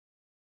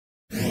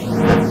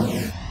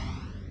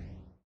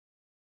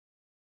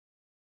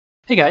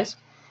Hey guys,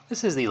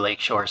 this is the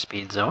Lakeshore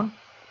speed zone.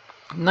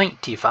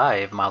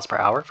 95 miles per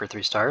hour for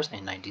 3 stars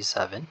and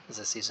 97 is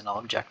a seasonal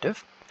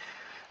objective.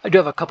 I do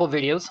have a couple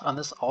videos on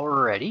this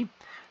already.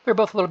 They're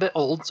both a little bit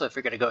old, so I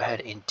figured I'd go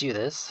ahead and do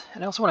this.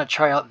 And I also want to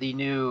try out the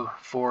new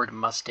Ford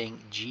Mustang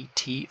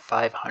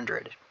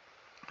GT500,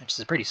 which is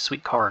a pretty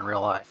sweet car in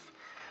real life.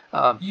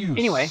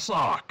 Anyway,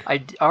 suck.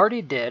 I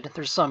already did.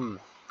 There's some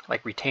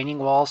like retaining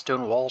wall,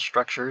 stone wall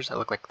structures that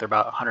look like they're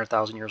about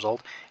 100,000 years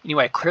old.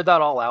 Anyway, I cleared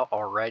that all out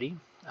already.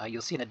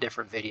 You'll see in a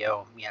different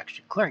video me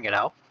actually clearing it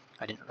out.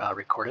 I didn't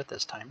record it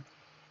this time.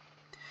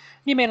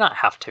 You may not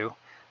have to,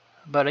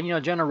 but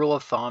general rule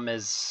of thumb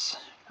is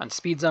on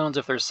speed zones,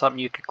 if there's something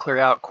you could clear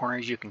out,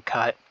 corners you can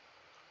cut,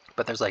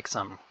 but there's like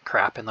some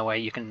crap in the way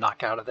you can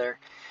knock out of there,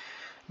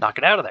 knock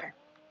it out of there.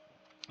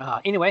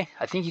 Anyway,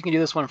 I think you can do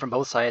this one from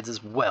both sides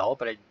as well,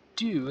 but I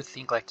do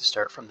think I like to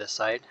start from this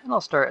side, and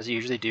I'll start as I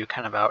usually do,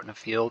 kind of out in a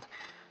field.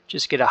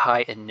 Just get a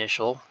high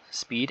initial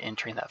speed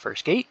entering that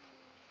first gate.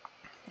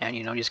 And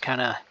just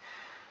kind of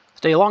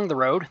stay along the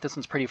road. This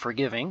one's pretty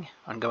forgiving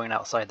on going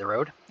outside the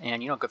road.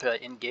 And go through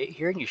that in gate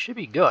here and you should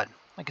be good.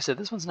 Like I said,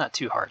 this one's not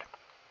too hard.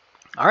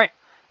 All right,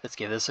 let's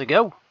give this a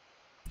go.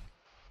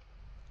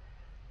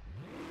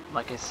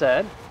 Like I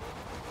said,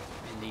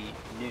 in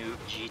the new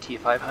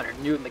GT500,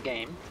 new in the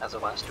game as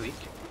of last week.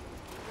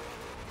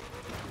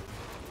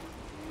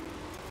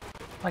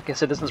 Like I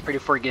said, this one's pretty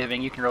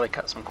forgiving. You can really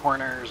cut some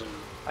corners, and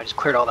I just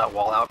cleared all that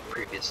wall out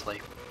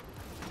previously.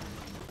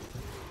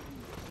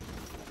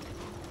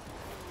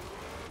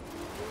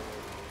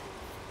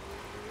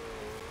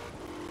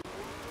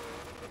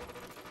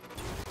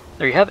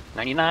 There you have it,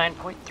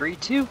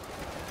 99.32.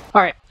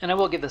 Alright, and I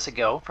will give this a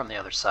go from the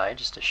other side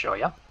just to show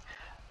you.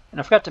 And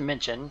I forgot to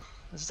mention,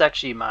 this is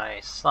actually my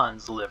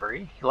son's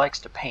livery. He likes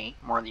to paint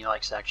more than he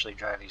likes to actually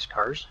drive these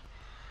cars.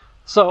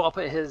 So I'll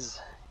put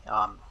his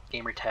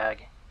gamer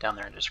tag down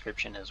there in the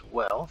description as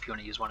well if you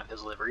want to use one of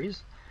his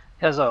liveries.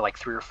 He has like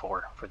 3 or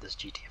 4 for this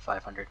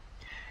GT500.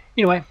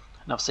 Anyway,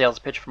 enough sales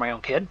pitch for my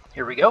own kid.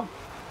 Here we go.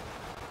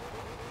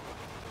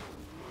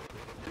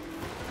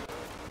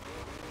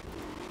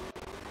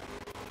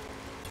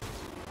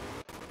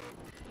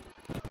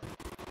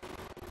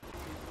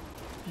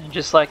 And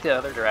just like the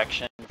other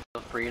direction,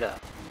 feel free to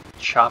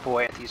chop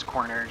away at these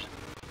corners.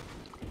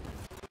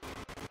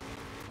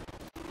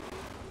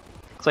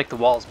 Looks like the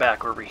wall's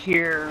back over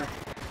here.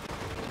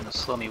 It's gonna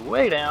slow me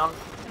way down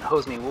and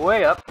hose me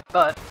way up,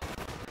 but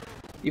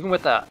even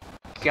with that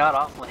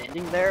god-awful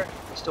ending there,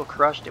 I still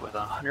crushed it with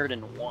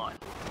 101.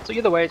 So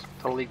either way, it's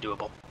totally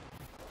doable.